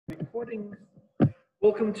Recording.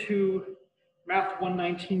 Welcome to Math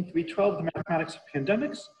 119-312, the Mathematics of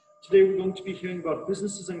Pandemics. Today we're going to be hearing about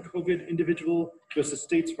businesses and COVID, individual versus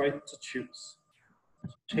states' right to choose.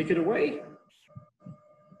 Take it away.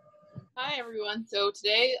 Hi everyone. So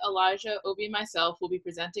today Elijah, Obi, and myself will be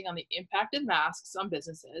presenting on the impact of masks on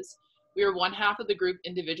businesses. We are one half of the group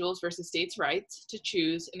individuals versus states' rights to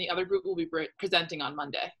choose, and the other group will be presenting on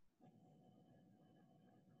Monday.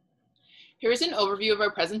 Here is an overview of our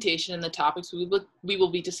presentation and the topics we will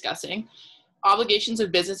be discussing. Obligations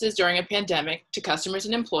of businesses during a pandemic to customers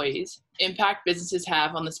and employees, impact businesses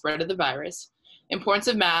have on the spread of the virus, importance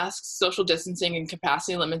of masks, social distancing, and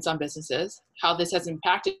capacity limits on businesses, how this has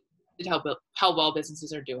impacted how well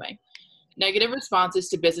businesses are doing, negative responses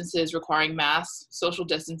to businesses requiring masks, social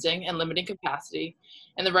distancing, and limiting capacity,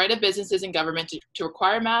 and the right of businesses and government to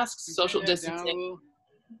require masks, social distancing,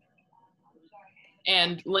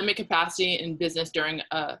 and limit capacity in business during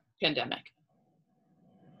a pandemic.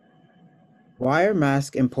 Why are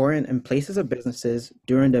masks important in places of businesses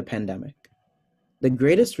during the pandemic? The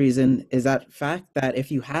greatest reason is that fact that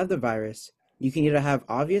if you have the virus, you can either have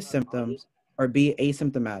obvious symptoms or be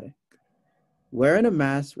asymptomatic. Wearing a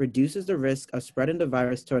mask reduces the risk of spreading the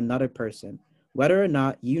virus to another person, whether or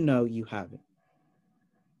not you know you have it.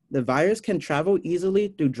 The virus can travel easily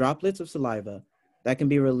through droplets of saliva that can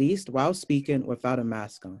be released while speaking without a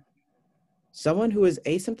mask on. Someone who is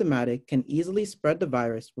asymptomatic can easily spread the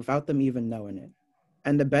virus without them even knowing it.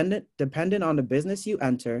 And depending on the business you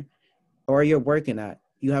enter or you're working at,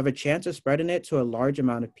 you have a chance of spreading it to a large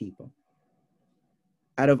amount of people.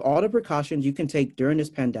 Out of all the precautions you can take during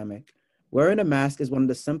this pandemic, wearing a mask is one of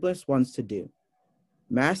the simplest ones to do.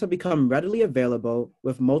 Masks have become readily available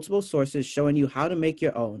with multiple sources showing you how to make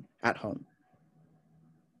your own at home.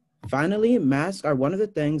 Finally, masks are one of the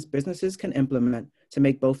things businesses can implement to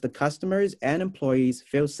make both the customers and employees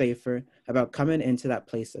feel safer about coming into that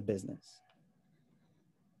place of business.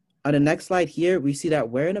 On the next slide here, we see that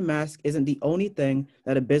wearing a mask isn't the only thing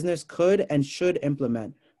that a business could and should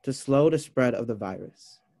implement to slow the spread of the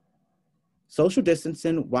virus. Social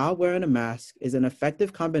distancing while wearing a mask is an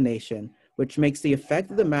effective combination which makes the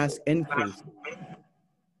effect of the mask increase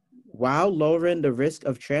while lowering the risk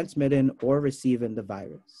of transmitting or receiving the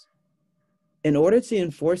virus. In order to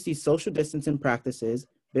enforce these social distancing practices,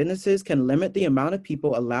 businesses can limit the amount of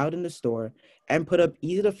people allowed in the store and put up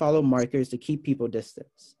easy to follow markers to keep people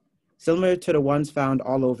distance, similar to the ones found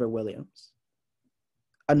all over Williams.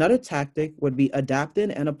 Another tactic would be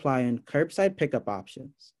adapting and applying curbside pickup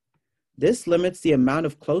options. This limits the amount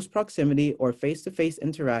of close proximity or face-to-face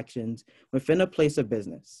interactions within a place of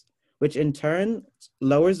business, which in turn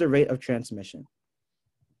lowers the rate of transmission.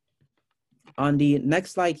 On the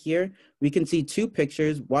next slide here, we can see two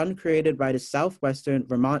pictures, one created by the Southwestern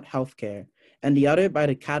Vermont Healthcare and the other by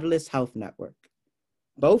the Catalyst Health Network.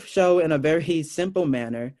 Both show in a very simple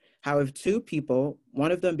manner how if two people,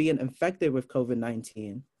 one of them being infected with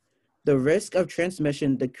COVID-19, the risk of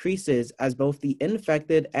transmission decreases as both the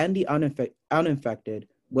infected and the uninfected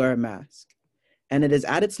wear a mask. And it is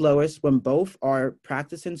at its lowest when both are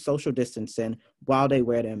practicing social distancing while they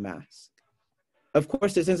wear their mask. Of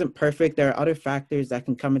course, this isn't perfect. There are other factors that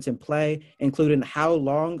can come into play, including how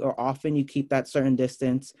long or often you keep that certain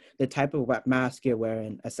distance, the type of mask you're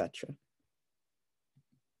wearing, etc.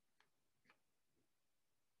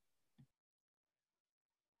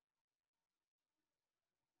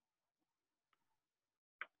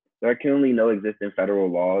 There are currently no existing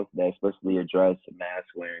federal laws that explicitly address mask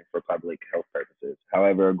wearing for public health purposes.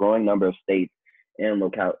 However, a growing number of states and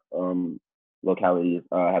localities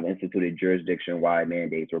have instituted jurisdiction-wide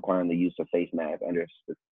mandates requiring the use of face masks under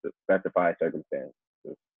specified circumstances.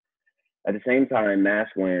 At the same time,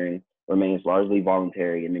 mask wearing remains largely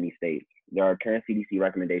voluntary in many states. There are current CDC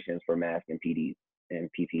recommendations for masks and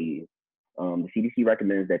PPEs. The CDC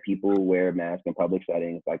recommends that people wear masks in public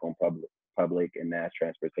settings, like on public and mass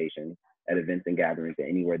transportation, at events and gatherings, and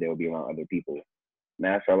anywhere they will be around other people.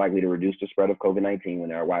 Masks are likely to reduce the spread of COVID-19 when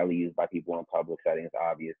they are widely used by people in public settings,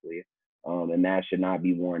 obviously. And masks should not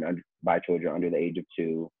be worn by children under the age of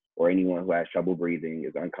 2 or anyone who has trouble breathing,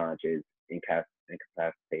 is unconscious,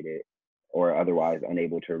 incapacitated, or otherwise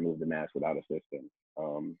unable to remove the mask without assistance.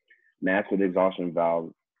 Masks with exhaustion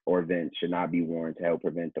valve or vent should not be worn to help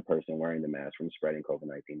prevent the person wearing the mask from spreading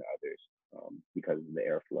COVID-19 to others because of the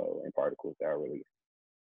airflow and particles that are released.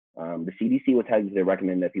 The CDC was hesitant to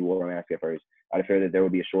recommend that people wear masks at first out of fear that there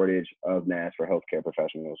would be a shortage of masks for healthcare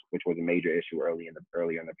professionals, which was a major issue earlier in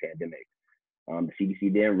the pandemic. The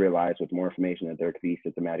CDC then realized with more information that there could be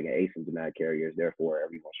symptomatic and asymptomatic carriers, therefore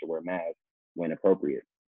everyone should wear masks when appropriate.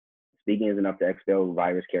 Speaking is enough to expel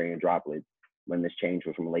virus-carrying droplets, when this change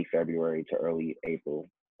was from late February to early April,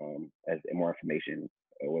 as more information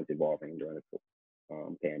was evolving during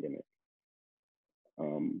the pandemic.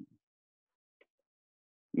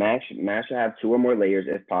 Masks should have 2 or more layers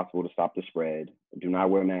if possible to stop the spread. Do not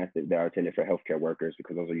wear masks that are intended for healthcare workers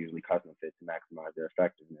because those are usually custom fit to maximize their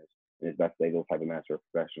effectiveness. And it's best to lay those type of masks for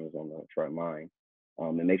professionals on the front line.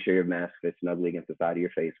 And make sure your mask fits snugly against the side of your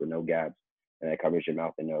face with no gaps and that covers your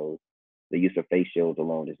mouth and nose. The use of face shields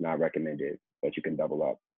alone is not recommended, but you can double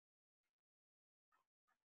up.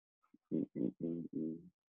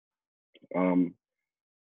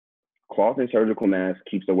 Cloth and surgical mask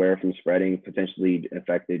keeps the wearer from spreading potentially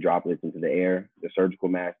infected droplets into the air. The surgical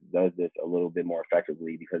mask does this a little bit more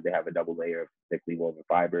effectively because they have a double layer of thickly woven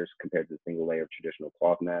fibers compared to the single layer of traditional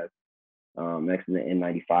cloth masks. Next is the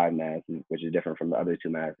N95 mask, which is different from the other 2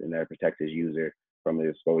 masks in that it protects its user from the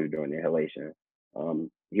exposure during the inhalation.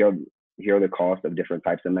 Here are the costs of different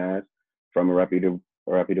types of masks from a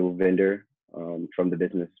reputable vendor from the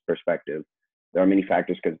business perspective. There are many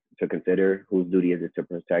factors to consider. Whose duty is it to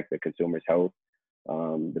protect the consumer's health,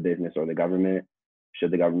 the business, or the government?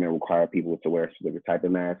 Should the government require people to wear a specific type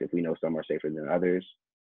of mask if we know some are safer than others?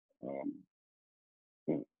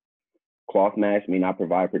 Cloth masks may not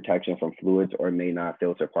provide protection from fluids or may not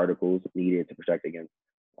filter particles needed to protect against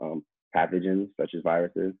pathogens such as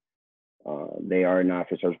viruses. They are not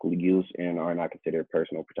for surgical use and are not considered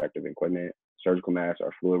personal protective equipment. Surgical masks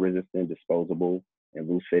are fluid resistant, disposable, and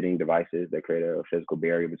loose-fitting devices that create a physical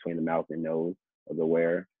barrier between the mouth and nose of the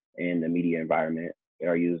wearer and the immediate environment. They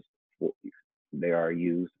are used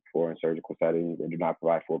for in surgical settings and do not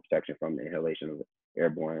provide full protection from the inhalation of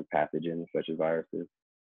airborne pathogens such as viruses.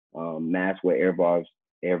 Masks with air valves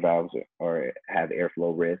or have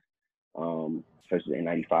airflow risk, such as the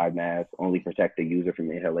N95 mask, only protect the user from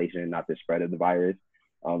the inhalation, not the spread of the virus.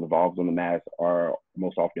 The valves on the mask are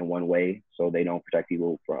most often one way, so they don't protect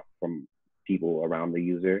people from people around the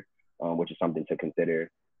user, which is something to consider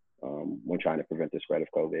when trying to prevent the spread of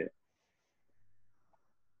COVID.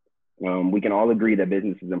 We can all agree that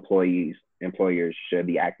businesses, employers should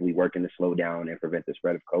be actively working to slow down and prevent the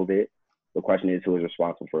spread of COVID. The question is, who is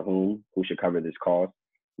responsible for whom? Who should cover this cost?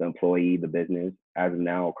 The employee, the business. As of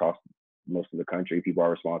now, across most of the country, people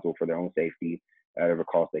are responsible for their own safety at whatever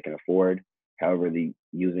cost they can afford. However,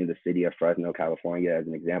 using the city of Fresno, California as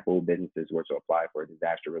an example, businesses were to apply for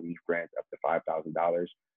disaster relief grants up to $5,000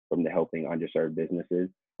 from the Helping Underserved Businesses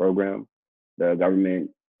program. The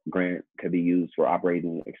government grant could be used for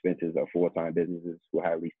operating expenses of full-time businesses who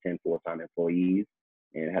have at least 10 full-time employees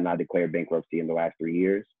and had not declared bankruptcy in the last 3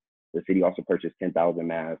 years. The city also purchased 10,000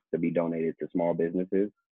 masks to be donated to small businesses.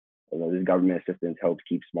 This government assistance helps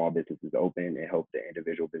keep small businesses open and help the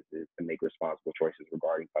individual businesses to make responsible choices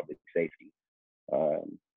regarding public safety.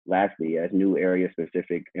 Lastly, as new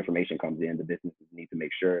area-specific information comes in, the businesses need to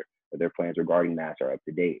make sure that their plans regarding masks are up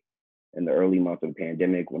to date. In the early months of the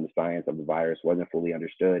pandemic, when the science of the virus wasn't fully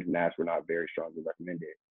understood, masks were not very strongly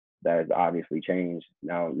recommended. That has obviously changed.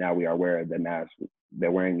 Now we are aware that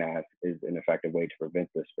wearing masks is an effective way to prevent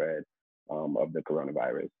the spread of the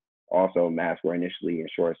coronavirus. Also, masks were initially in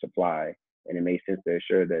short supply, and it made sense to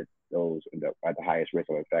ensure that those at the highest risk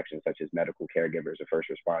of infection, such as medical caregivers or first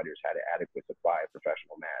responders, had an adequate supply of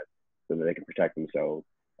professional masks so that they can protect themselves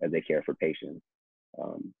as they care for patients.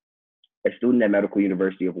 A student at Medical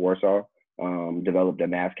University of Warsaw developed a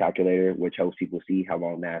mask calculator, which helps people see how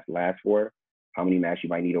long masks last for, how many masks you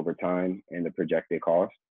might need over time, and the projected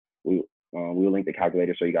cost. We'll link the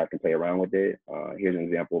calculator so you guys can play around with it. Here's an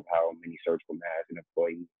example of how many surgical masks an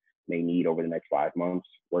employee may need over the next 5 months,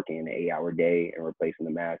 working an 8-hour day and replacing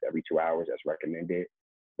the mask every 2 hours as recommended.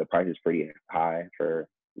 The price is pretty high for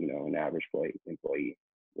an average employee,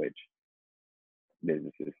 which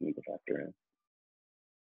businesses need to factor in.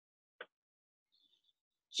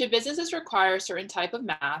 Should businesses require a certain type of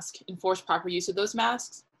mask, enforce proper use of those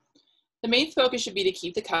masks? The main focus should be to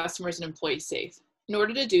keep the customers and employees safe. In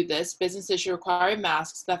order to do this, businesses should require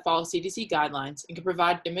masks that follow CDC guidelines and can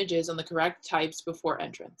provide images on the correct types before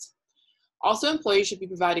entrance. Also, employees should be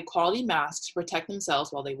provided quality masks to protect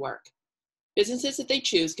themselves while they work. Businesses, if they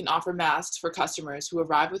choose, can offer masks for customers who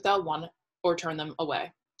arrive without one or turn them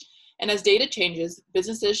away. And as data changes,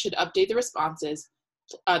 businesses should update their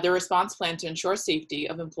response plan to ensure safety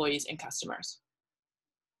of employees and customers.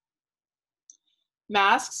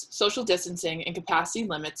 Masks, social distancing, and capacity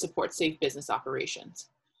limits support safe business operations.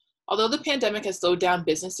 Although the pandemic has slowed down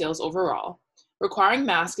business sales overall, requiring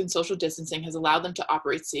masks and social distancing has allowed them to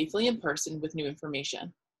operate safely in person with new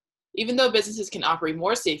information. Even though businesses can operate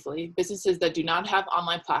more safely, businesses that do not have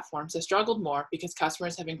online platforms have struggled more because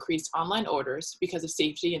customers have increased online orders because of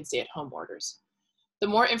safety and stay-at-home orders. The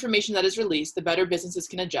more information that is released, the better businesses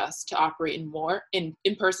can adjust to operate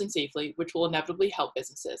in person safely, which will inevitably help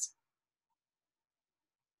businesses.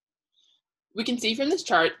 We can see from this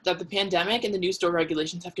chart that the pandemic and the new store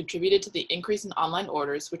regulations have contributed to the increase in online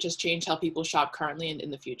orders, which has changed how people shop currently and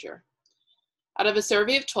in the future. Out of a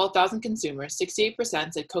survey of 12,000 consumers,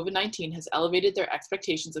 68% said COVID-19 has elevated their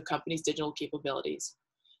expectations of companies' digital capabilities.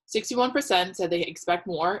 61% said they expect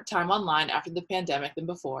more time online after the pandemic than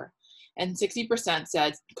before, and 60%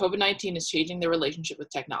 said COVID-19 is changing their relationship with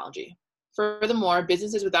technology. Furthermore,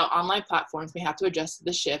 businesses without online platforms may have to adjust to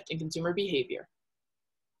the shift in consumer behavior.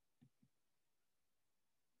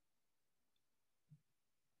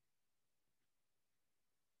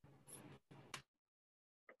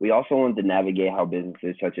 We also wanted to navigate how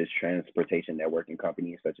businesses such as transportation networking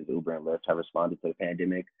companies such as Uber and Lyft have responded to the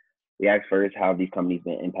pandemic. We asked first how have these companies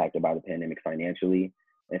been impacted by the pandemic financially.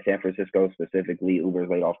 In San Francisco specifically, Uber's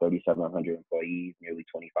laid off 3,700 employees, nearly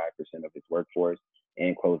 25% of its workforce,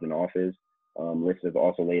 and closed an office. Lyft has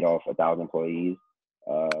also laid off 1,000 employees.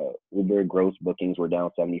 Uber gross bookings were down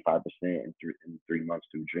 75% in 3 months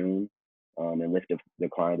through June. And Lyft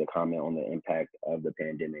declined to comment on the impact of the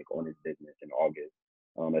pandemic on its business in August.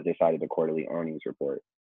 As they cited the quarterly earnings report.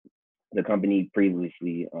 The company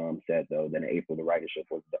previously said, though, that in April, the ridership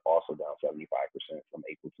was also down 75% from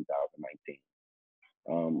April 2019.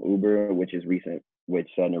 Uber, which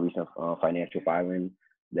said in a recent financial filing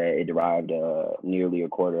that it derived nearly a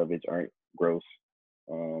quarter of its gross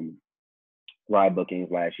ride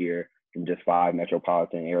bookings last year from just 5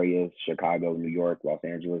 metropolitan areas: Chicago, New York, Los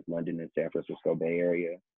Angeles, London, and San Francisco Bay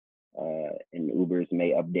Area. And Uber's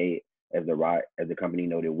May update, as the company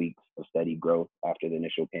noted weeks of steady growth after the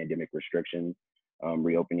initial pandemic restrictions.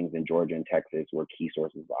 Reopenings in Georgia and Texas were key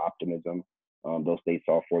sources of optimism. Those states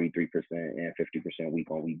saw 43% and 50%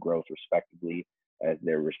 week-on-week growth, respectively, as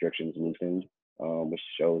their restrictions loosened, which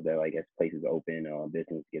shows that, like, as places open,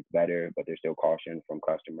 business gets better, but there's still caution from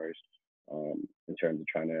customers in terms of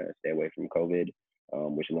trying to stay away from COVID,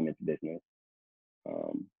 which limits business.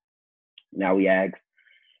 Now we ask,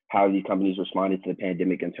 how these companies responded to the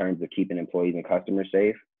pandemic in terms of keeping employees and customers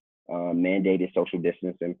safe. Mandated social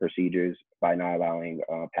distancing procedures by not allowing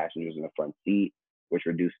passengers in the front seat, which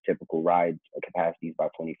reduced typical ride capacities by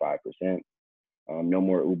 25%. No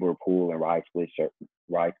more Uber Pool and ride split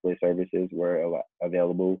services were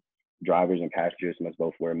available. Drivers and passengers must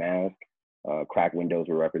both wear masks. Crack windows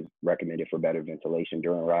were recommended for better ventilation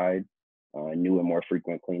during rides. New and more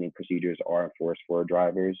frequent cleaning procedures are enforced for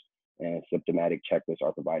drivers, and symptomatic checklists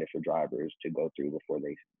are provided for drivers to go through before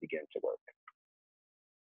they begin to work.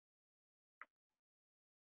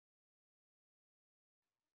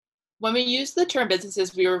 When we use the term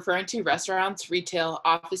businesses, we are referring to restaurants, retail,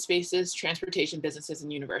 office spaces, transportation businesses,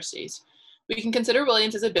 and universities. We can consider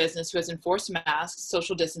Williams as a business who has enforced masks,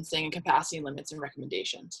 social distancing, and capacity limits and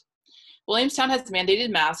recommendations. Williamstown has mandated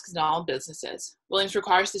masks in all businesses. Williams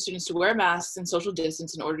requires the students to wear masks and social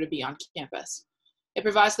distance in order to be on campus. It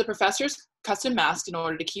provides the professors custom masks in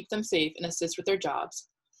order to keep them safe and assist with their jobs.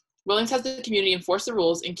 Williams has the community enforce the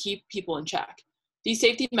rules and keep people in check. These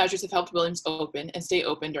safety measures have helped Williams open and stay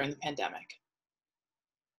open during the pandemic.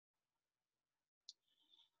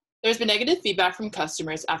 There's been negative feedback from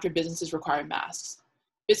customers after businesses require masks.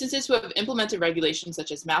 Businesses who have implemented regulations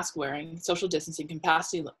such as mask wearing, social distancing,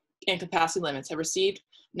 capacity limits have received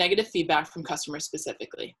negative feedback from customers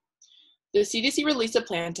specifically. The CDC released a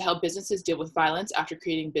plan to help businesses deal with violence after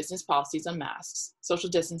creating business policies on masks, social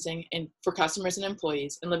distancing, and for customers and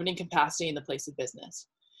employees, and limiting capacity in the place of business.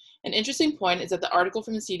 An interesting point is that the article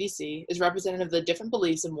from the CDC is representative of the different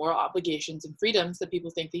beliefs and moral obligations and freedoms that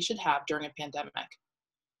people think they should have during a pandemic.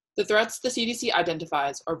 The threats the CDC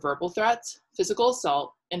identifies are verbal threats, physical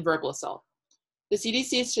assault, and verbal assault. The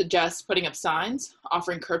CDC suggests putting up signs,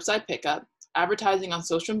 offering curbside pickup, advertising on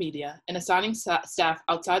social media, and assigning staff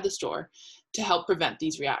outside the store to help prevent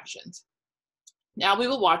these reactions. Now we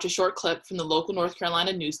will watch a short clip from the local North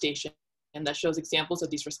Carolina news station that shows examples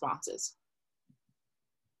of these responses.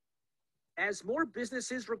 As more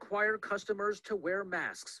businesses require customers to wear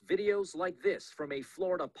masks, videos like this from a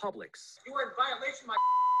Florida Publix You are in violation of my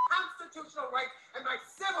constitutional rights and my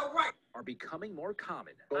civil rights are becoming more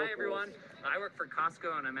common. Hi everyone, I work for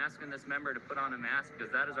Costco and I'm asking this member to put on a mask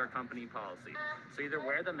because that is our company policy. So either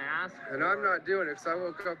wear the mask. And I'm not doing it because I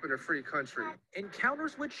woke up in a free country.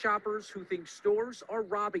 Encounters with shoppers who think stores are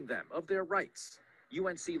robbing them of their rights.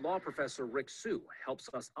 UNC law professor Rick Sue helps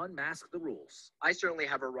us unmask the rules. I certainly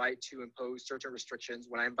have a right to impose certain restrictions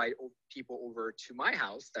when I invite people over to my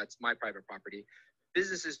house. That's my private property.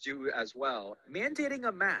 Businesses do as well. Mandating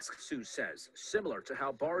a mask, Sue says, similar to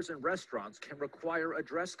how bars and restaurants can require a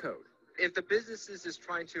dress code. If the businesses is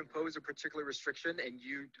trying to impose a particular restriction and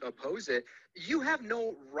you oppose it, you have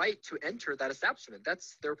no right to enter that establishment.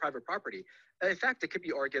 That's their private property. In fact, it could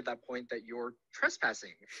be argued at that point that you're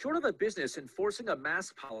trespassing. Short of a business enforcing a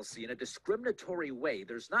mask policy in a discriminatory way,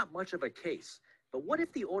 there's not much of a case. But what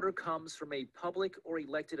if the order comes from a public or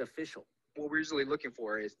elected official? What we're usually looking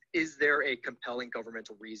for is there a compelling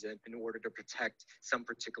governmental reason in order to protect some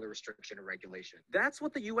particular restriction or regulation? That's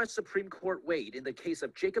what the U.S. Supreme Court weighed in the case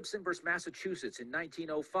of Jacobson versus Massachusetts in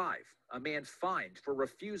 1905. A man fined for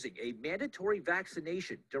refusing a mandatory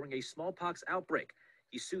vaccination during a smallpox outbreak.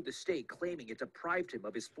 He sued the state, claiming it deprived him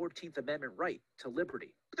of his 14th Amendment right to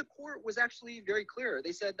liberty. The court was actually very clear.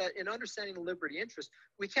 They said that in understanding the liberty interest,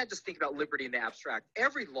 we can't just think about liberty in the abstract.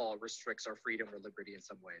 Every law restricts our freedom or liberty in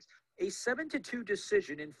some ways. A 7-2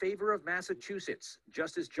 decision in favor of Massachusetts.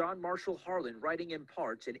 Justice John Marshall Harlan writing in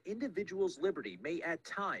part, an individual's liberty may at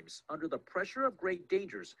times, under the pressure of great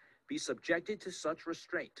dangers, be subjected to such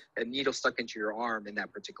restraint. A needle stuck into your arm in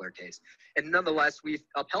that particular case. And nonetheless, we've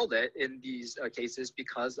upheld it in these cases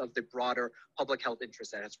because of the broader public health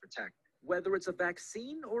interest that it's protect. Whether it's a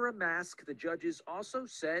vaccine or a mask, the judges also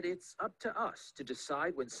said it's up to us to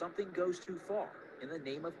decide when something goes too far in the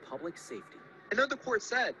name of public safety. And then the court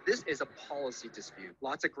said, this is a policy dispute.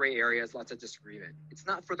 Lots of gray areas, lots of disagreement. It's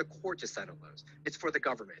not for the court to settle those. It's for the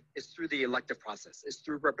government. It's through the elective process. It's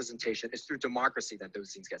through representation. It's through democracy that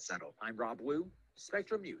those things get settled. I'm Rob Wu,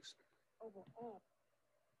 Spectrum News.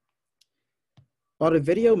 While the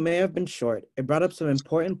video may have been short, it brought up some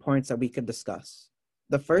important points that we could discuss.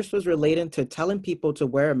 The first was relating to telling people to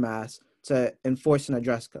wear a mask to enforce a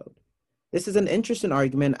dress code. This is an interesting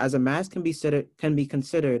argument, as a mask can be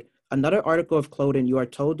considered another article of clothing you are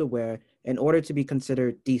told to wear in order to be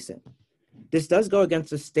considered decent. This does go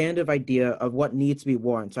against the standard idea of what needs to be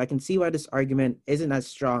worn, so I can see why this argument isn't as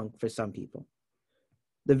strong for some people.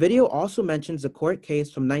 The video also mentions the court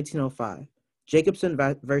case from 1905, Jacobson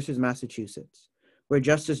versus Massachusetts, where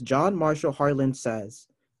Justice John Marshall Harlan says,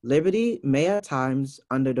 "Liberty may at times,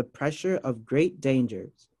 under the pressure of great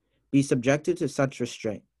dangers, be subjected to such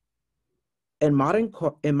restraint. In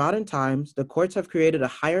modern times, the courts have created a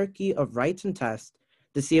hierarchy of rights and tests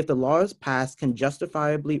to see if the laws passed can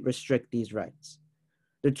justifiably restrict these rights.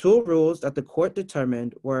 The two rules that the court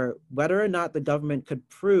determined were whether or not the government could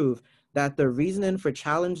prove that the reasoning for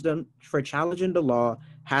challenging the law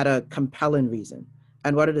had a compelling reason,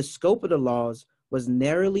 and whether the scope of the laws was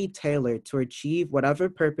narrowly tailored to achieve whatever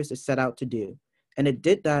purpose it set out to do, and it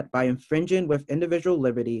did that by infringing with individual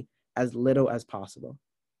liberty as little as possible."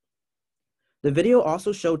 The video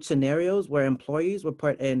also showed scenarios where employees were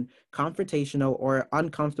put in confrontational or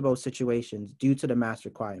uncomfortable situations due to the mask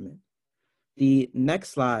requirement. The next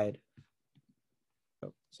slide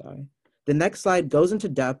goes into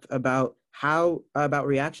depth about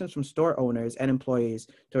reactions from store owners and employees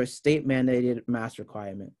to a state-mandated mask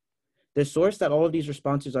requirement. The source that all of these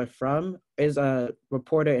responses are from is a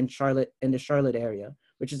reporter in the Charlotte area,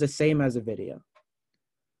 which is the same as the video.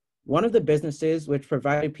 One of the businesses which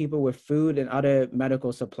provided people with food and other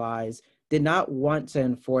medical supplies did not want to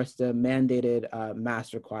enforce the mandated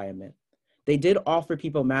mask requirement. They did offer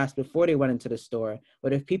people masks before they went into the store,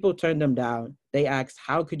 but if people turned them down, they asked,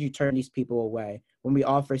 how could you turn these people away when we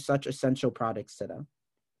offer such essential products to them?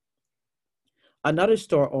 Another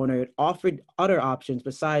store owner offered other options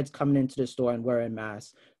besides coming into the store and wearing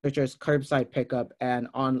masks, such as curbside pickup and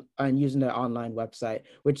using their online website,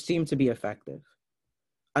 which seemed to be effective.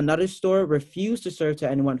 Another store refused to serve to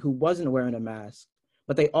anyone who wasn't wearing a mask,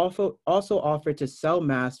 but they also offered to sell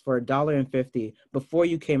masks for $1.50 before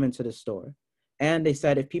you came into the store. And they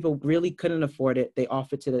said if people really couldn't afford it, they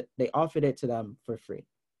offered it to them for free.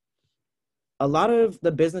 A lot of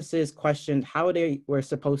the businesses questioned how they were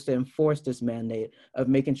supposed to enforce this mandate of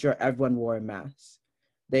making sure everyone wore a mask.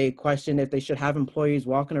 They questioned if they should have employees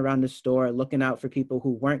walking around the store looking out for people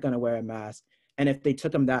who weren't going to wear a mask, and if they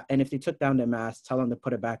took down their mask, tell them to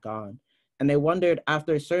put it back on. And they wondered,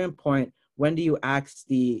 after a certain point, when do you ask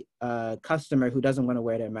the customer who doesn't want to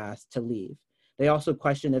wear their mask to leave? They also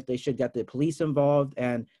questioned if they should get the police involved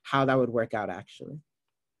and how that would work out actually.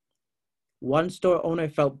 One store owner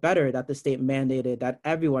felt better that the state mandated that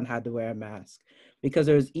everyone had to wear a mask because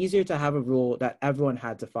it was easier to have a rule that everyone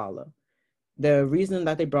had to follow. The reason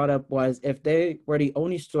that they brought up was if they were the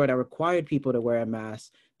only store that required people to wear a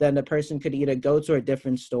mask, then the person could either go to a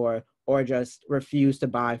different store or just refuse to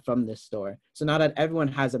buy from this store. So now that everyone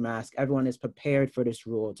has a mask, everyone is prepared for this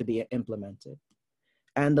rule to be implemented.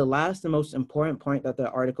 And the last and most important point that the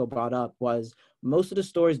article brought up was most of the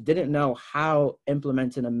stores didn't know how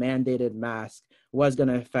implementing a mandated mask was going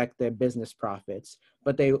to affect their business profits,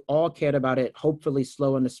 but they all cared about it hopefully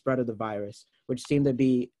slowing the spread of the virus, which seemed to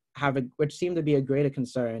be a greater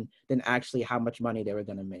concern than actually how much money they were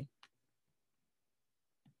going to make.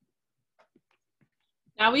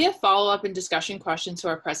 Now we have follow-up and discussion questions to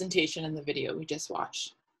our presentation in the video we just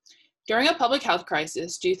watched. During a public health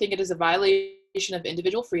crisis, do you think it is a violation of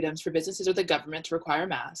individual freedoms for businesses or the government to require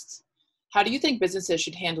masks? How do you think businesses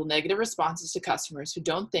should handle negative responses to customers who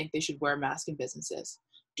don't think they should wear a mask in businesses?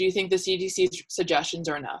 Do you think the CDC's suggestions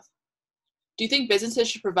are enough? Do you think businesses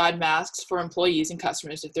should provide masks for employees and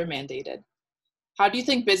customers if they're mandated? How do you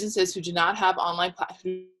think businesses who do not have an online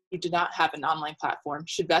platform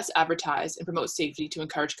should best advertise and promote safety to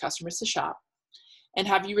encourage customers to shop? And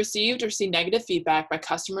have you received or seen negative feedback by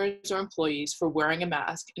customers or employees for wearing a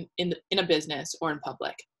mask in a business or in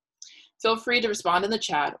public? Feel free to respond in the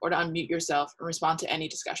chat or to unmute yourself and respond to any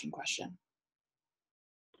discussion question.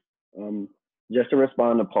 Just to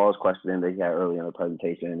respond to Paul's question that he had earlier in the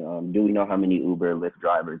presentation, do we know how many Uber, Lyft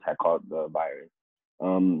drivers had caught the virus?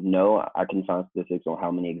 No, I can find statistics on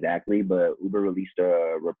how many exactly, but Uber released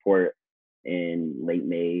a report in late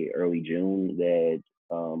May, early June that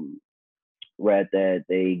read that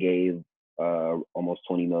they gave almost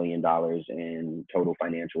 $20 million in total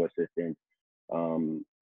financial assistance.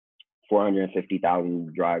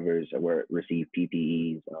 450,000 drivers received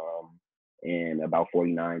PPEs, and about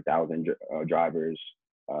 49,000 drivers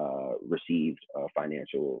received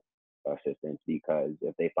financial assistance, because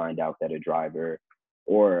if they find out that a driver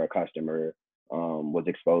or a customer was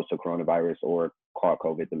exposed to coronavirus or caught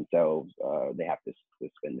COVID themselves, they have to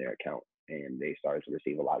suspend their account. And they started to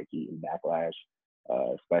receive a lot of heat and backlash,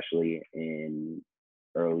 especially in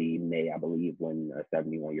early May, I believe, when a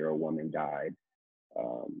 71-year-old woman died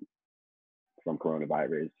from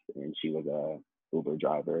coronavirus, and she was a Uber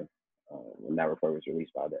driver. And that report was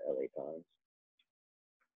released by the LA Times.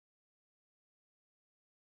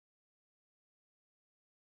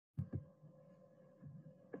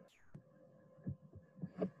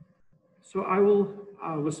 So I will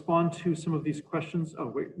respond to some of these questions.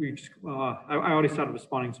 Oh, wait, I already started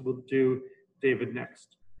responding, so we'll do David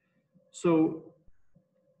next. So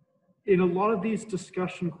in a lot of these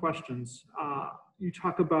discussion questions, you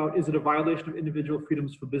talk about, is it a violation of individual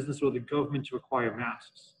freedoms for business or the government to require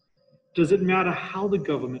masks? Does it matter how the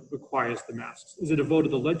government requires the masks? Is it a vote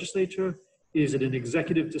of the legislature? Is it an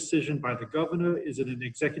executive decision by the governor? Is it an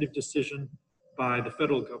executive decision by the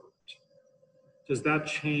federal government? Does that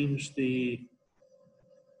change the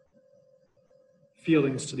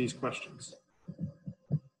feelings to these questions?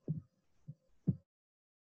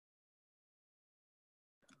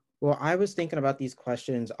 Well, I was thinking about these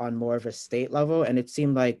questions on more of a state level, and it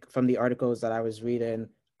seemed like from the articles that I was reading,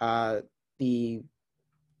 the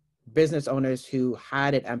business owners who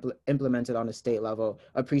had it implemented on a state level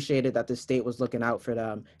appreciated that the state was looking out for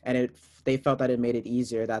them, and they felt that it made it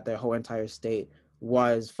easier that their whole entire state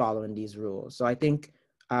was following these rules. So I think,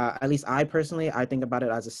 at least I personally, I think about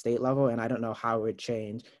it as a state level, and I don't know how it would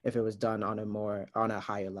change if it was done on a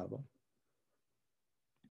higher level.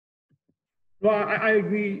 Well, I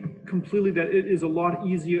agree completely that it is a lot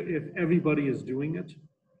easier if everybody is doing it.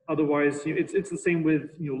 Otherwise, it's the same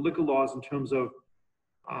with liquor laws in terms of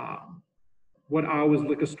what hours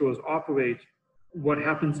liquor stores operate. What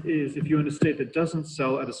happens is, if you're in a state that doesn't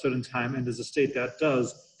sell at a certain time and there's a state that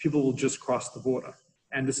does, people will just cross the border.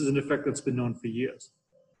 And this is an effect that's been known for years.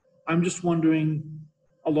 I'm just wondering,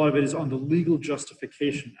 a lot of it is on the legal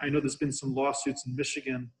justification. I know there's been some lawsuits in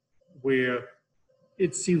Michigan where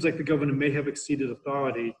it seems like the governor may have exceeded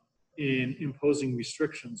authority in imposing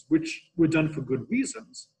restrictions, which were done for good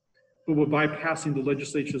reasons, but we're bypassing the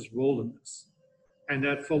legislature's role in this. And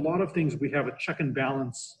that for a lot of things, we have a check and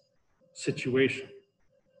balance situation.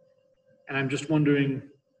 And I'm just wondering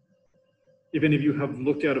if any of you have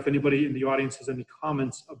looked at, if anybody in the audience has any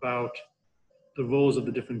comments about the roles of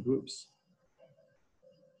the different groups.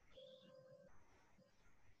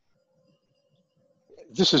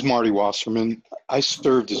 This is Marty Wasserman. I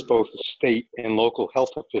served as both a state and local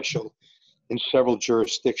health official in several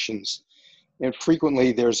jurisdictions. And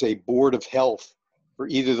frequently there's a board of health for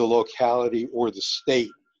either the locality or the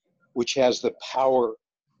state, which has the power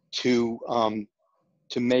to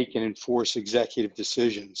make and enforce executive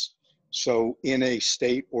decisions. So in a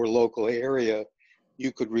state or local area,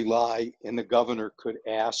 you could rely, and the governor could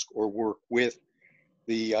ask or work with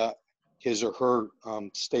his or her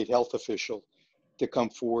state health official to come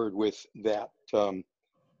forward with that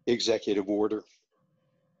executive order.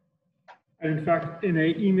 And in fact, in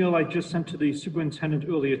an email I just sent to the superintendent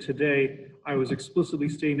earlier today, I was explicitly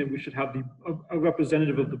stating that we should have a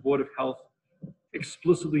representative of the Board of Health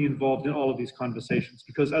explicitly involved in all of these conversations,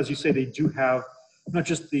 because as you say, they do have not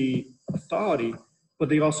just the authority, but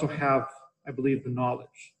they also have, I believe, the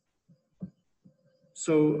knowledge.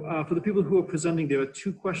 So for the people who are presenting, there are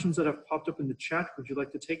two questions that have popped up in the chat. Would you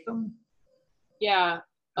like to take them? Yeah.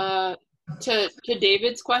 To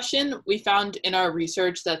David's question, we found in our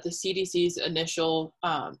research that the CDC's initial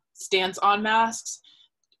stance on masks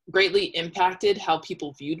greatly impacted how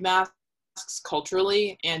people viewed masks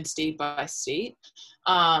culturally and state by state.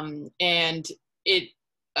 And it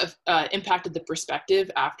impacted the perspective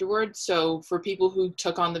afterwards. So for people who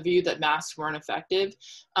took on the view that masks weren't effective,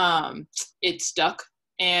 it stuck.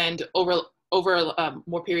 And over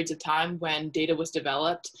more periods of time, when data was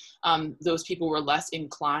developed, those people were less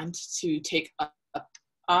inclined to take up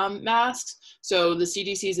masks. So the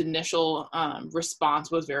CDC's initial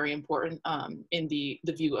response was very important in the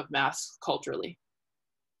view of masks culturally.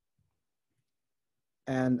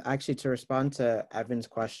 And actually, to respond to Evan's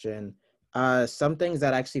question, some things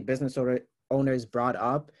that actually business owners brought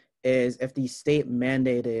up is if the state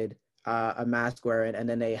mandated a mask wearing, and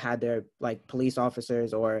then they had their like police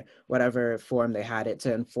officers or whatever form they had it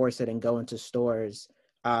to enforce it and go into stores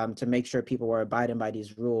to make sure people were abiding by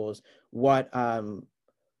these rules. What level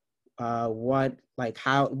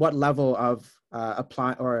of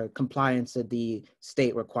apply or compliance did the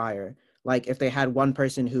state require? Like if they had one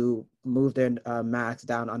person who moved their mask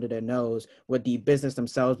down under their nose, would the business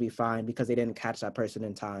themselves be fined because they didn't catch that person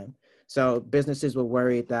in time? So businesses were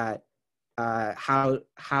worried that how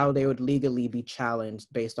they would legally be challenged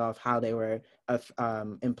based off how they were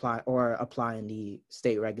applying the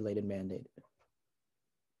state regulated mandate.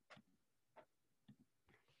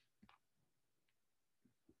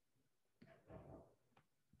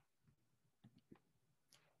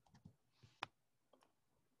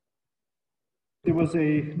 There was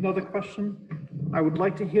another question. I would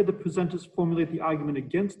like to hear the presenters formulate the argument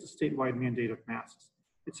against the statewide mandate of masks.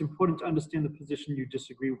 It's important to understand the position you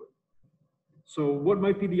disagree with. So what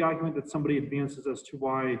might be the argument that somebody advances as to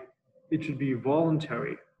why it should be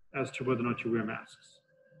voluntary as to whether or not you wear masks?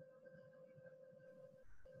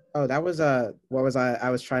 Oh, that was what was I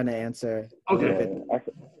was trying to answer. Okay. Yeah,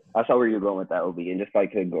 I saw where you're going with that, Ob, and just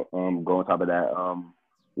like to go on top of that,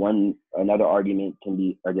 another argument can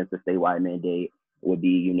be against the statewide mandate would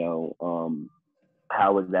be,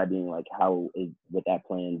 how is that being would that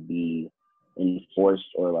plan be enforced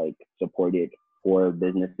or like supported for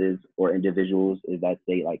businesses or individuals? Is that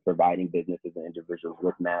state like providing businesses and individuals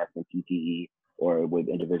with masks and PPE, or would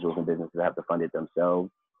individuals and businesses have to fund it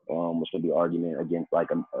themselves? Which would be argument against like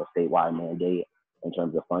a statewide mandate in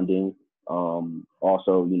terms of funding.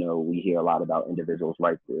 Also, we hear a lot about individuals'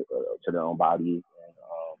 rights to their own bodies,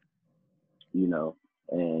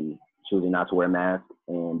 and choosing not to wear masks.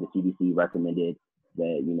 And the CDC recommended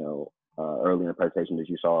that, early in the presentation that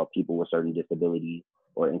you saw, people with certain disabilities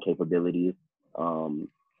or incapabilities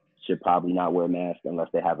should probably not wear masks unless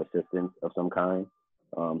they have assistance of some kind.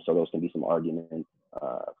 So those can be some arguments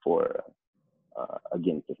for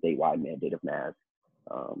against the statewide mandate of masks.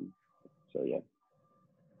 So yeah,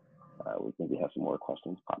 we think we have some more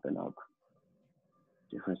questions popping up.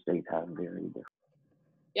 Different states have very different.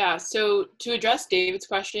 Yeah, so to address David's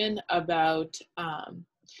question about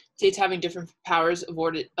states having different powers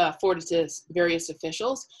afforded to various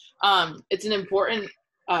officials, it's an important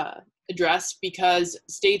address because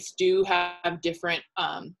states do have different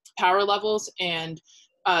power levels and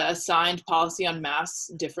assigned policy on masks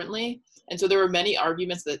differently. And so there were many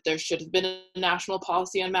arguments that there should have been a national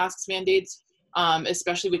policy on masks mandates,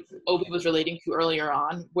 especially what Obi was relating to earlier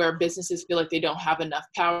on, where businesses feel like they don't have enough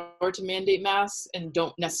power to mandate masks and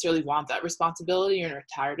don't necessarily want that responsibility or are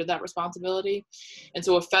tired of that responsibility. And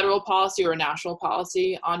so a federal policy or a national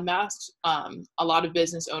policy on masks, a lot of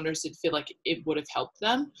business owners did feel like it would have helped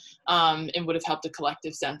them and would have helped a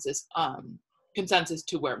collective consensus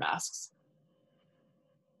to wear masks.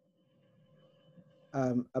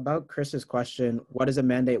 About Chris's question, what is a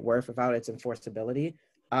mandate worth without its enforceability?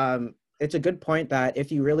 It's a good point that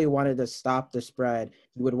if you really wanted to stop the spread,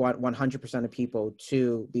 you would want 100% of people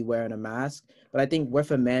to be wearing a mask. But I think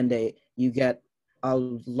with a mandate, you get a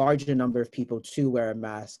larger number of people to wear a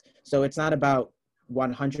mask. So it's not about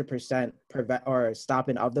 100% prevent or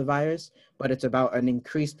stopping of the virus, but it's about an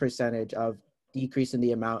increased percentage of decreasing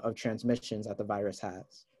the amount of transmissions that the virus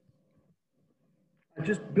has.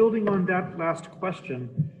 Just building on that last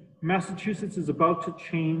question, Massachusetts is about to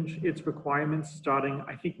change its requirements starting,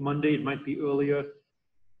 I think Monday, it might be earlier.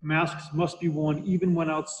 Masks must be worn even when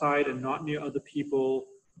outside and not near other people.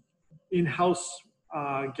 In-house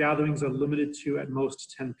gatherings are limited to at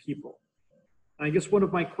most 10 people. And I guess one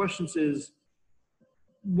of my questions is,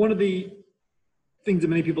 one of the things that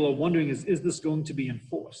many people are wondering is this going to be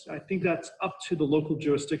enforced? I think that's up to the local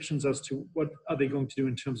jurisdictions as to what are they going to do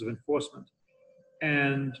in terms of enforcement.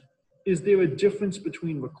 And is there a difference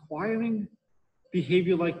between requiring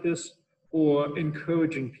behavior like this or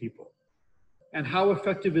encouraging people? And how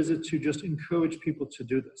effective is it to just encourage people to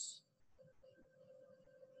do this?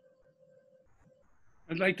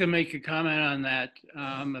 I'd like to make a comment on that.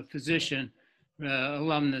 I'm a physician,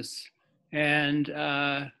 alumnus, and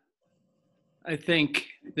I think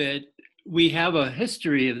that we have a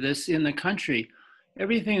history of this in the country.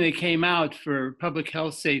 Everything that came out for public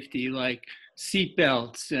health safety, like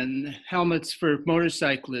seatbelts and helmets for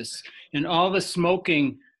motorcyclists, and all the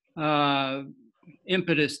smoking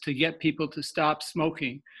impetus to get people to stop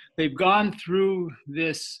smoking. They've gone through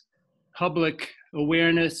this public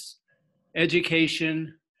awareness,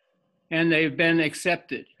 education, and they've been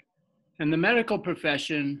accepted. And the medical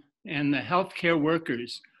profession and the healthcare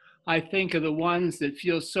workers, I think, are the ones that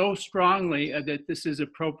feel so strongly that this is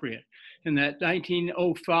appropriate. And that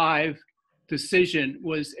 1905 decision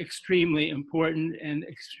was extremely important and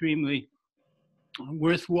extremely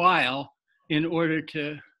worthwhile in order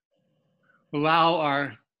to allow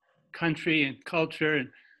our country and culture and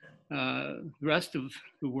the rest of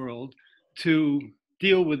the world to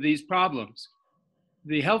deal with these problems.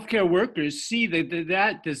 The healthcare workers see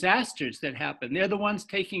that disasters that happen. They're the ones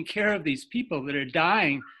taking care of these people that are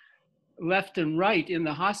dying left and right in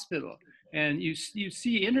the hospital. And you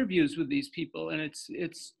see interviews with these people, and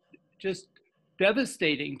it's just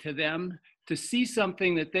devastating to them to see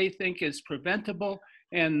something that they think is preventable,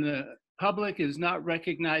 and the public is not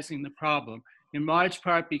recognizing the problem, in large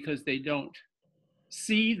part because they don't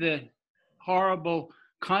see the horrible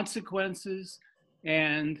consequences,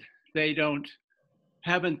 and they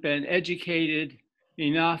haven't been educated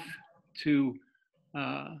enough to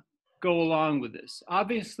go along with this.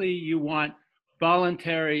 Obviously, you want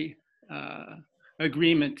voluntary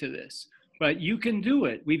agreement to this, but you can do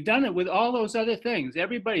it. We've done it with all those other things.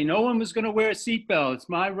 Everybody, no one was going to wear a seatbelt. It's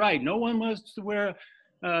my right. No one wants to wear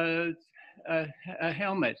a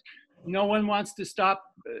helmet. No one wants to stop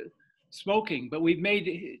smoking, but we've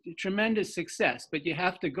made tremendous success. But you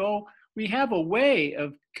have to go. We have a way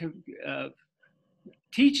of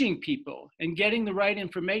teaching people and getting the right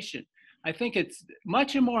information. I think it's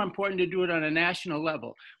much more important to do it on a national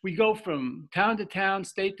level. We go from town to town,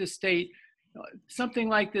 state to state. Something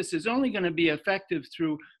like this is only going to be effective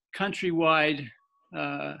through countrywide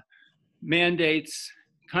mandates,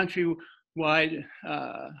 countrywide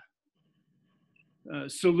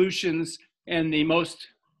solutions, and the most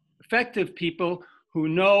effective people who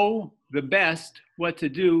know the best what to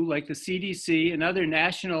do, like the CDC and other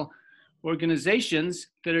national organizations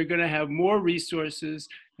that are going to have more resources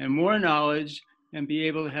and more knowledge and be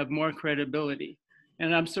able to have more credibility.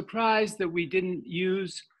 And I'm surprised that we didn't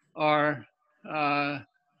use our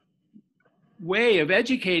way of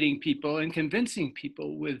educating people and convincing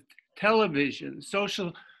people with television,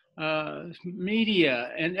 social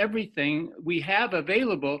media, and everything we have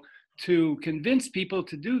available to convince people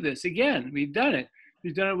to do this. Again, we've done it.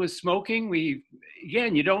 We've done it with smoking.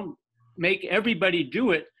 Again, you don't make everybody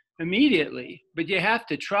do it immediately, but you have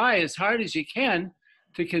to try as hard as you can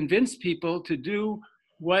to convince people to do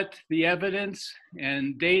what the evidence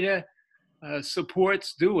and data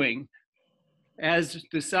supports doing, as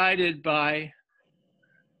decided by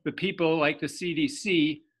the people like the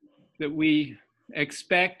CDC that we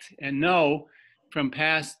expect and know from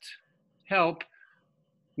past help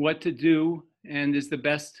what to do and is the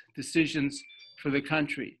best decisions for the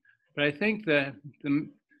country. But I think the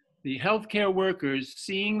healthcare workers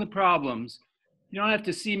seeing the problems, you don't have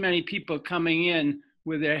to see many people coming in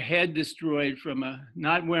with their head destroyed from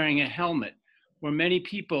not wearing a helmet, or many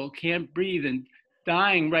people can't breathe and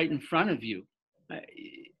dying right in front of you.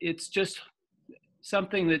 It's just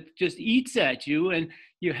something that just eats at you, and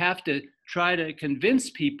you have to try to convince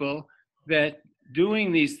people that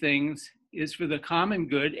doing these things is for the common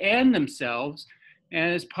good and themselves,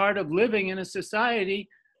 and is part of living in a society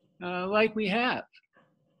like we have.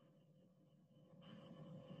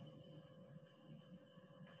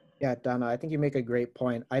 Yeah, Donna, I think you make a great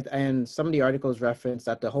point. And some of the articles reference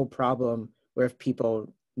that the whole problem with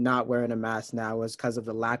people not wearing a mask now was because of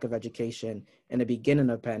the lack of education in the beginning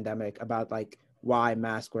of the pandemic about like why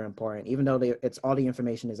masks were important. Even though it's all the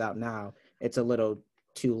information is out now, it's a little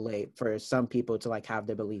too late for some people to like have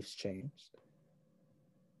their beliefs changed.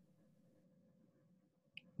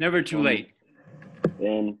 Never too late.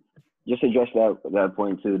 And just to address that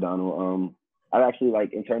point too, Donald, I actually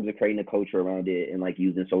like, in terms of creating a culture around it and like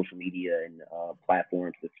using social media and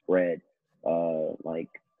platforms to spread like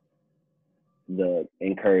the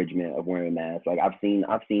encouragement of wearing masks. Like I've seen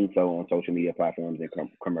so on social media platforms and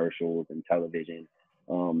commercials and television.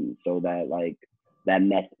 So that like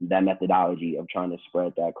that methodology of trying to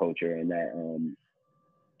spread that culture and that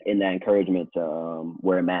encouragement to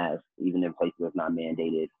wear a mask, even in places that's not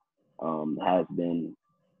mandated, has been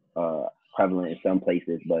prevalent in some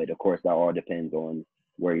places. But of course, that all depends on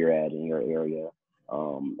where you're at in your area.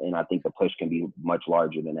 And I think the push can be much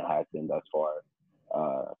larger than it has been thus far.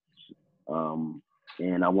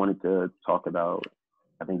 And I wanted to talk about,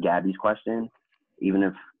 I think, Gabby's question. Even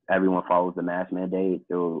if everyone follows the mask mandate,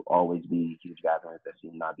 there will always be huge gatherings that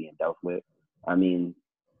seem not being dealt with. I mean,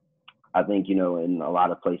 I think, in a lot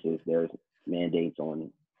of places, there's mandates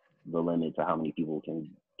on the limit to how many people can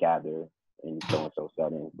gather in so-and-so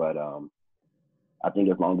setting. But I think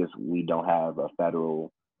as long as we don't have a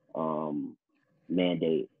federal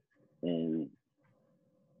mandate in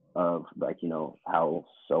of like, how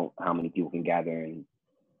many people can gather in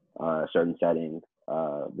certain settings,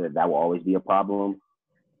 that will always be a problem.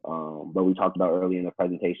 But we talked about earlier in the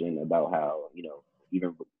presentation about how,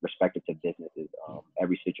 even respective to businesses,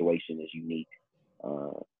 every situation is unique.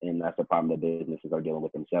 And that's the problem that businesses are dealing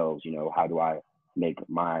with themselves. How do I make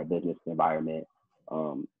my business environment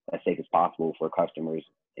as safe as possible for customers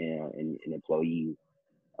and employees,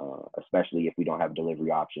 especially if we don't have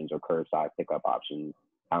delivery options or curbside pickup options?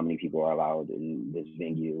 How many people are allowed in this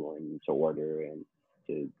venue and to order and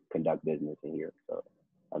to conduct business in here? So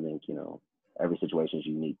I think, every situation is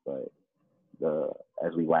unique, but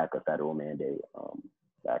as we lack a federal mandate,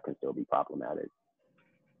 that can still be problematic.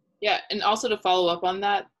 Yeah, and also to follow up on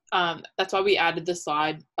that, that's why we added the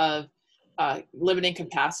slide of limiting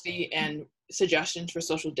capacity and suggestions for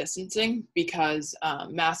social distancing, because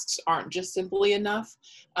masks aren't just simply enough.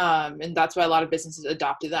 And that's why a lot of businesses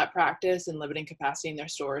adopted that practice and limiting capacity in their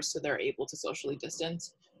stores so they're able to socially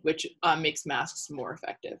distance, which makes masks more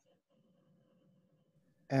effective.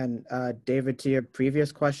 And David, to your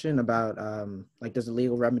previous question about like, does the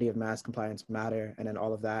legal remedy of mask compliance matter, and then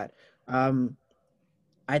all of that,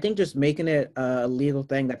 I think just making it a legal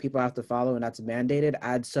thing that people have to follow and that's mandated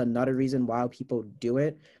adds to another reason why people do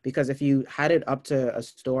it. Because if you had it up to a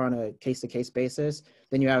store on a case-to-case basis,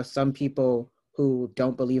 then you have some people who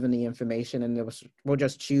don't believe in the information and will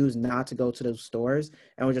just choose not to go to those stores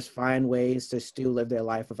and will just find ways to still live their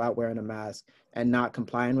life without wearing a mask and not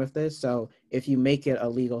complying with this. So if you make it a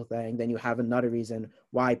legal thing, then you have another reason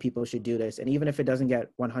why people should do this. And even if it doesn't get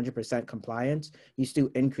 100% compliance, you still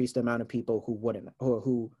increase the amount of people who wouldn't or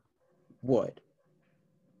who would.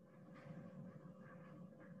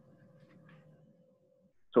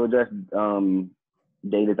 So just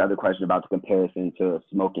David's other question about the comparison to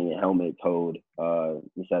smoking and helmet toad,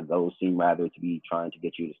 he said those seem rather to be trying to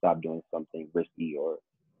get you to stop doing something risky or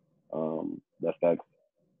that affects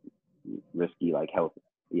risky, like health,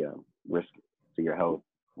 risk to your health.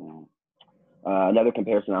 Another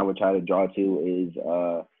comparison I would try to draw to is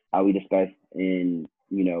how we discussed in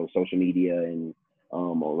social media and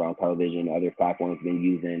around television, other platforms been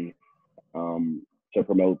using to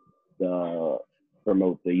promote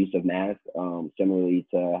the use of masks, similarly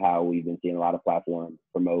to how we've been seeing a lot of platforms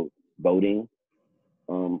promote voting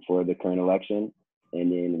for the current election.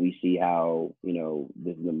 And then we see how,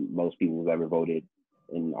 this is the most people who've ever voted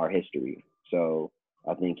in our history. So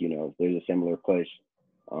I think, there's a similar push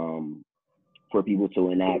for people to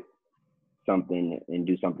enact something and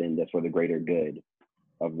do something that's for the greater good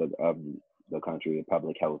of the country, of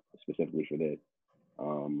public health, specifically for this.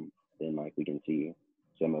 Then like we can see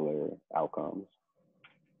similar outcomes.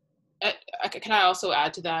 Can I also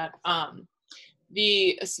add to that?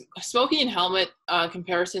 The smoking and helmet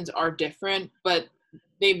comparisons are different, but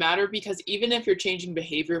they matter because even if you're changing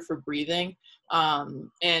behavior for breathing, and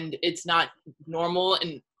it's not normal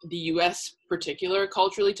in the US particular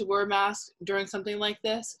culturally to wear a mask during something like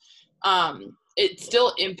this, it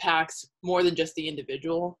still impacts more than just the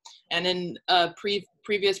individual. And in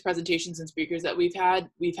previous presentations and speakers that we've had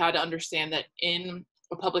to understand that in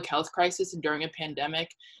a public health crisis and during a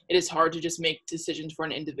pandemic, it is hard to just make decisions for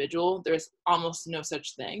an individual. There's almost no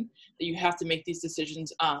such thing, that you have to make these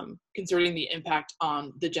decisions concerning the impact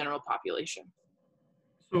on the general population.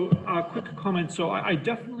 So quick comment. So I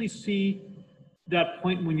definitely see that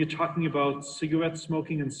point when you're talking about cigarette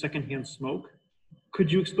smoking and secondhand smoke.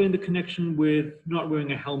 Could you explain the connection with not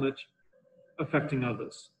wearing a helmet affecting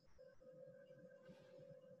others?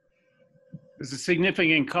 There's a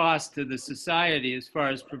significant cost to the society as far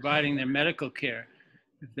as providing their medical care.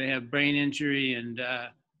 If they have brain injury and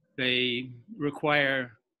they're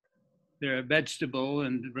a vegetable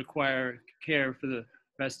and require care for the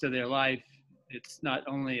rest of their life, it's not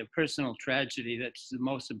only a personal tragedy that's the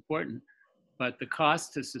most important, but the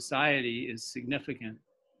cost to society is significant.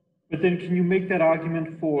 But then can you make that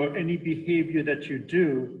argument for any behavior that you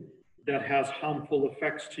do that has harmful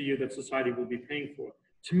effects to you that society will be paying for?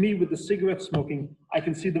 To me, with the cigarette smoking, I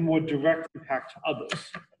can see the more direct impact to others.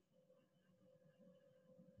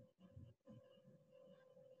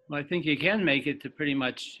 Well, I think you can make it to pretty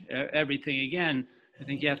much everything again. I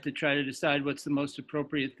think you have to try to decide what's the most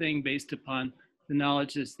appropriate thing based upon the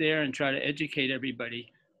knowledge that's there and try to educate everybody.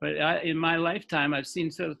 But in my lifetime, I've seen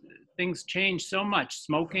things change so much.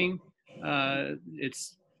 Smoking,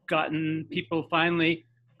 it's gotten people finally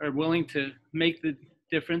are willing to make the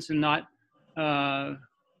difference and not,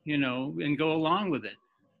 and go along with it.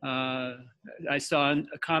 I saw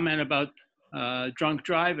a comment about drunk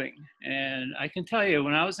driving. And I can tell you,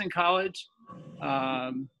 when I was in college,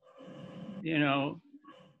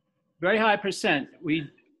 very high percent,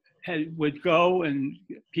 would go and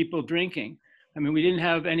people drinking. I mean, we didn't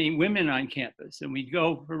have any women on campus, and we'd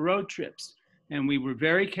go for road trips, and we were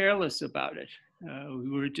very careless about it. We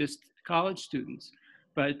were just college students.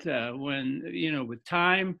 But when, with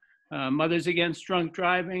time, Mothers Against Drunk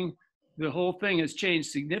Driving, the whole thing has changed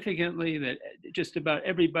significantly, that just about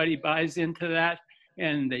everybody buys into that,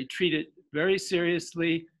 and they treat it very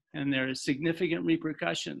seriously, and there are significant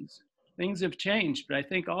repercussions. Things have changed, but I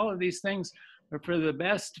think all of these things are for the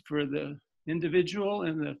best for the individual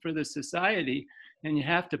and for the society, and you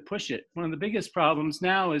have to push it. One of the biggest problems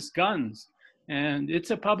now is guns, and it's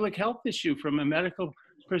a public health issue from a medical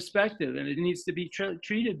perspective, and it needs to be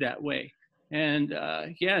treated that way. And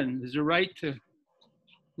again, there's a right to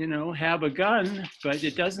have a gun, but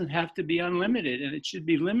it doesn't have to be unlimited, and it should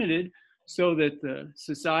be limited so that the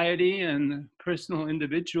society and the personal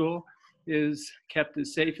individual is kept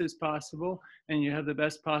as safe as possible, and you have the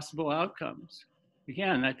best possible outcomes.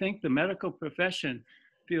 Again, I think the medical profession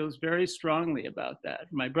feels very strongly about that.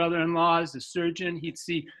 My brother-in-law is a surgeon. He'd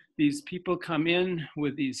see these people come in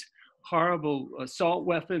with these horrible assault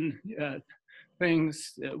weapon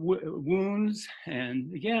things, wounds,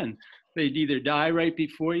 and again, they'd either die right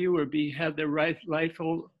before you or have their life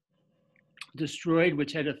destroyed,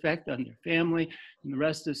 which had effect on their family and the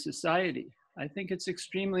rest of society. I think it's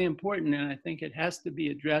extremely important, and I think it has to be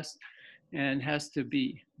addressed, and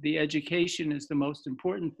the education is the most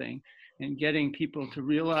important thing, and getting people to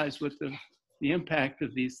realize what the impact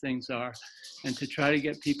of these things are, and to try to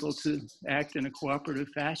get people to act in a cooperative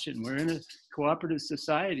fashion. We're in a cooperative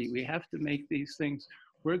society. We have to make these things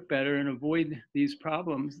work better and avoid these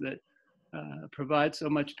problems that provide so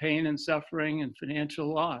much pain and suffering and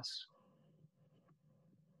financial loss.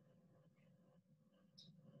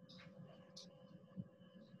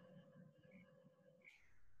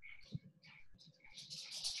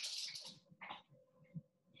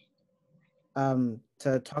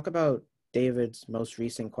 To talk about David's most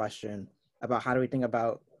recent question about how do we think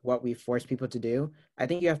about what we force people to do, I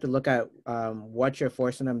think you have to look at what you're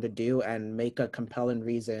forcing them to do and make a compelling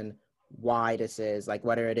reason why this is, like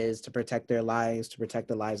whether it is to protect their lives, to protect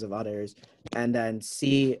the lives of others, and then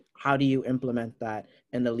see how do you implement that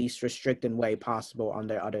in the least restricting way possible on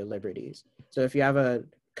their other liberties. So if you have a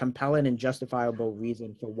compelling and justifiable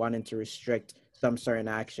reason for wanting to restrict some certain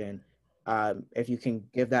action, if you can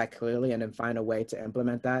give that clearly and then find a way to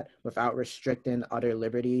implement that without restricting other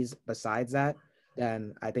liberties besides that,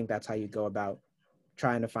 then I think that's how you go about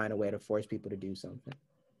trying to find a way to force people to do something.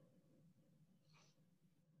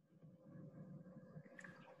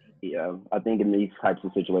 Yeah, I think in these types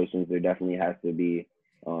of situations, there definitely has to be,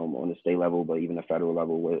 on the state level, but even the federal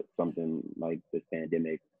level with something like this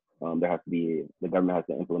pandemic, the government has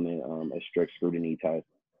to implement a strict scrutiny test,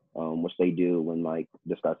 which they do when like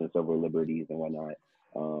discussing civil liberties and whatnot.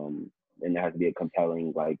 And there has to be a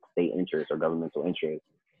compelling like state interest or governmental interest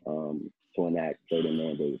to enact certain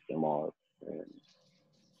mandates and laws. And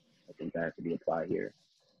I think that has to be applied here.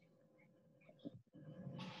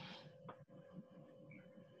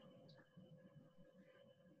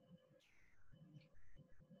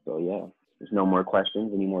 So yeah, there's no more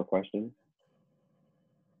questions. Any more questions?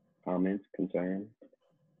 Comments, concerns,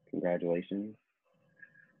 congratulations?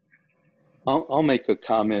 I'll make a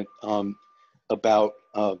comment about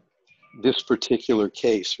this particular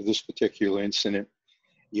case or this particular incident.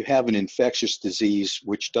 You have an infectious disease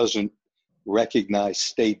which doesn't recognize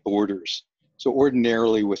state borders. So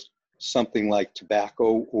ordinarily with something like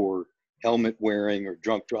tobacco or helmet wearing or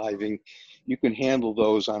drunk driving, you can handle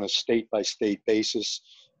those on a state-by-state basis,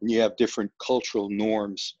 and you have different cultural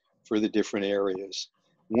norms for the different areas.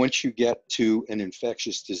 Once you get to an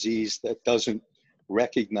infectious disease that doesn't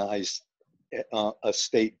recognize a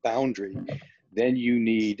state boundary, then you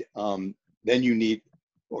need,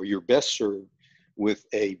 or you're best served with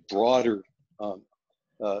a broader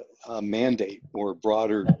mandate or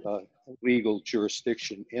broader legal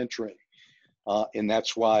jurisdiction entering. And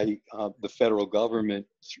that's why the federal government,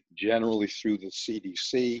 generally through the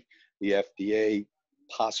CDC, the FDA,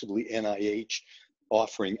 possibly NIH,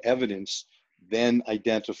 offering evidence, then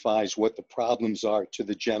identifies what the problems are to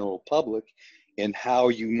the general public and how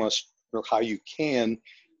you must, or how you can,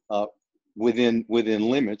 within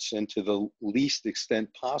limits and to the least extent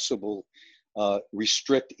possible,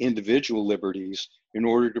 restrict individual liberties in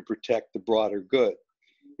order to protect the broader good.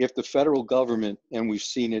 If the federal government, and we've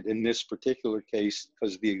seen it in this particular case,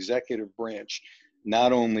 because the executive branch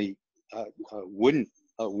not only wouldn't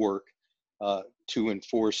work to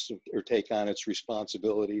enforce or take on its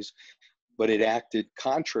responsibilities, but it acted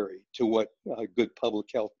contrary to what good public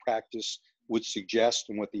health practice would suggest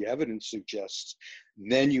and what the evidence suggests,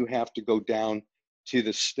 then you have to go down to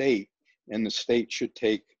the state, and the state should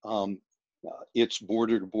take its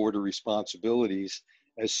border-to-border responsibilities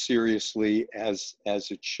as seriously as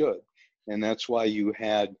it should. And that's why you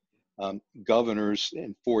had governors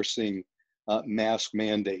enforcing mask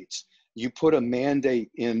mandates. You put a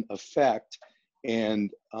mandate in effect, and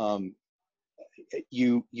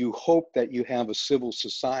you hope that you have a civil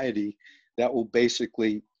society that will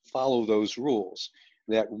basically follow those rules,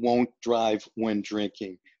 that won't drive when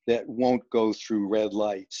drinking, that won't go through red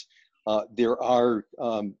lights. There are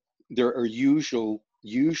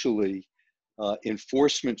usually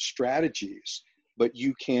enforcement strategies, but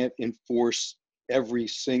you can't enforce every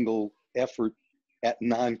single effort at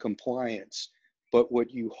non-compliance. But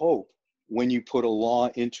what you hope when you put a law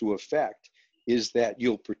into effect is that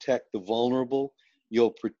you'll protect the vulnerable,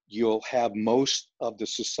 you'll have most of the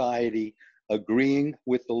society agreeing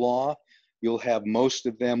with the law, you'll have most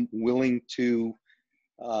of them willing to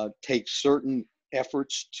take certain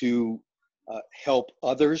efforts to help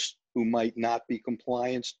others who might not be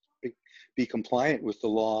compliant with the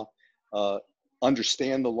law,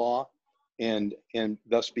 understand the law, and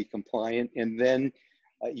thus be compliant. And then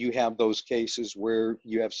you have those cases where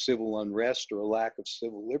you have civil unrest or a lack of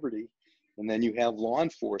civil liberty, and then you have law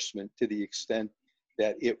enforcement to the extent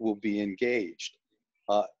that it will be engaged.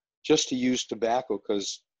 Just to use tobacco,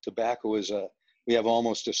 because tobacco is we have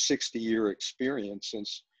almost a 60-year experience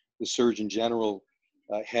since the Surgeon General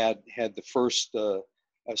had the first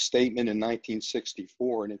statement in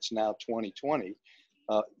 1964, and it's now 2020.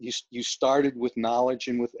 You started with knowledge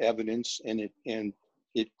and with evidence, and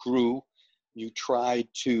it grew. You tried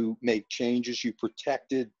to make changes. You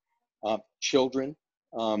protected children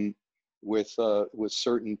with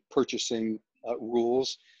certain purchasing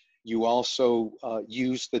rules. You also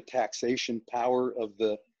used the taxation power of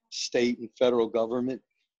the state and federal government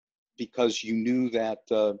because you knew that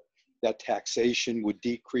that taxation would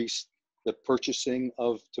decrease the purchasing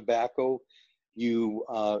of tobacco. You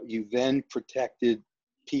then protected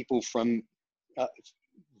people from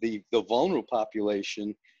the vulnerable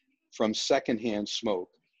population from secondhand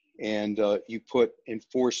smoke, and you put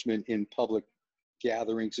enforcement in public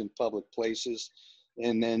gatherings in public places,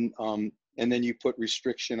 and then you put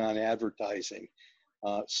restriction on advertising.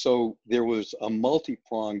 So there was a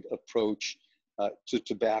multi-pronged approach to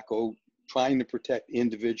tobacco, trying to protect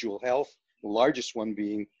individual health, the largest one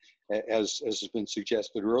being, as has been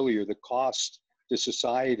suggested earlier, the cost to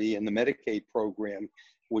society and the Medicaid program,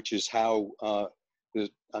 which is how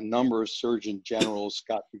a number of surgeon generals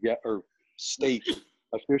got together, or state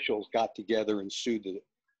officials got together and sued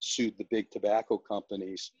the big tobacco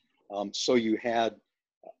companies. So you had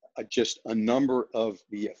just a number of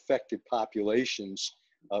the affected populations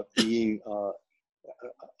being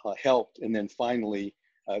helped, and then finally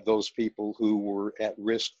those people who were at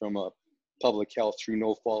risk from a public health through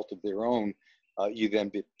no fault of their own, you then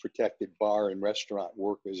protected bar and restaurant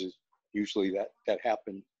workers. Usually that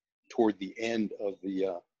happened toward the end of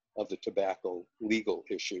the tobacco legal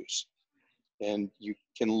issues. And you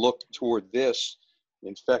can look toward this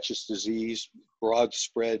infectious disease, broad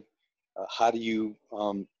spread. How do you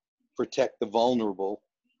protect the vulnerable?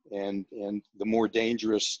 And the more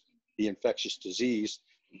dangerous the infectious disease,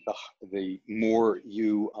 the more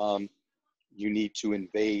you need to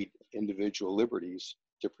invade individual liberties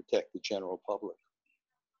to protect the general public.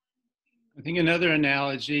 I think another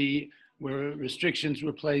analogy where restrictions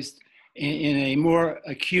were placed in a more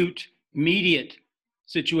acute, immediate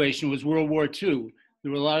situation was World War II.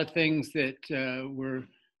 There were a lot of things that were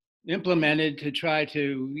implemented to try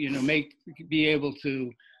to, be able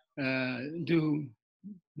to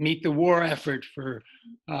meet the war effort for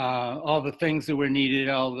all the things that were needed,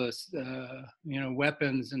 all the,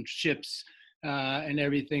 weapons and ships and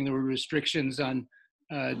everything. There were restrictions on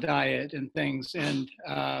diet and things. And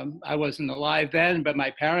I wasn't alive then, but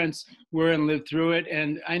my parents were and lived through it.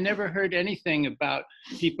 And I never heard anything about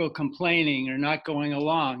people complaining or not going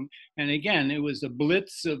along. And again, it was a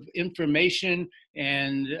blitz of information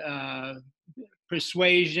and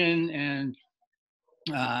persuasion and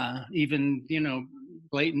even,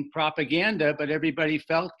 blatant propaganda, but everybody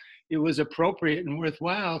felt it was appropriate and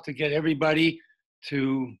worthwhile to get everybody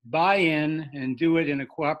to buy in and do it in a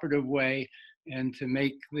cooperative way and to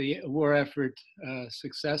make the war effort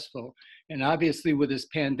successful. And obviously with this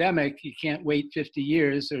pandemic, you can't wait 50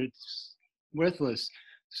 years or it's worthless.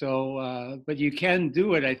 So, but you can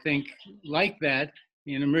do it, I think, like that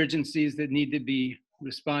in emergencies that need to be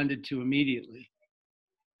responded to immediately.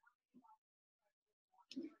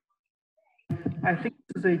 I think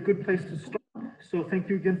this is a good place to stop. So thank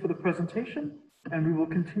you again for the presentation, and we will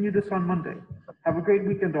continue this on Monday. Have a great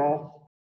weekend all.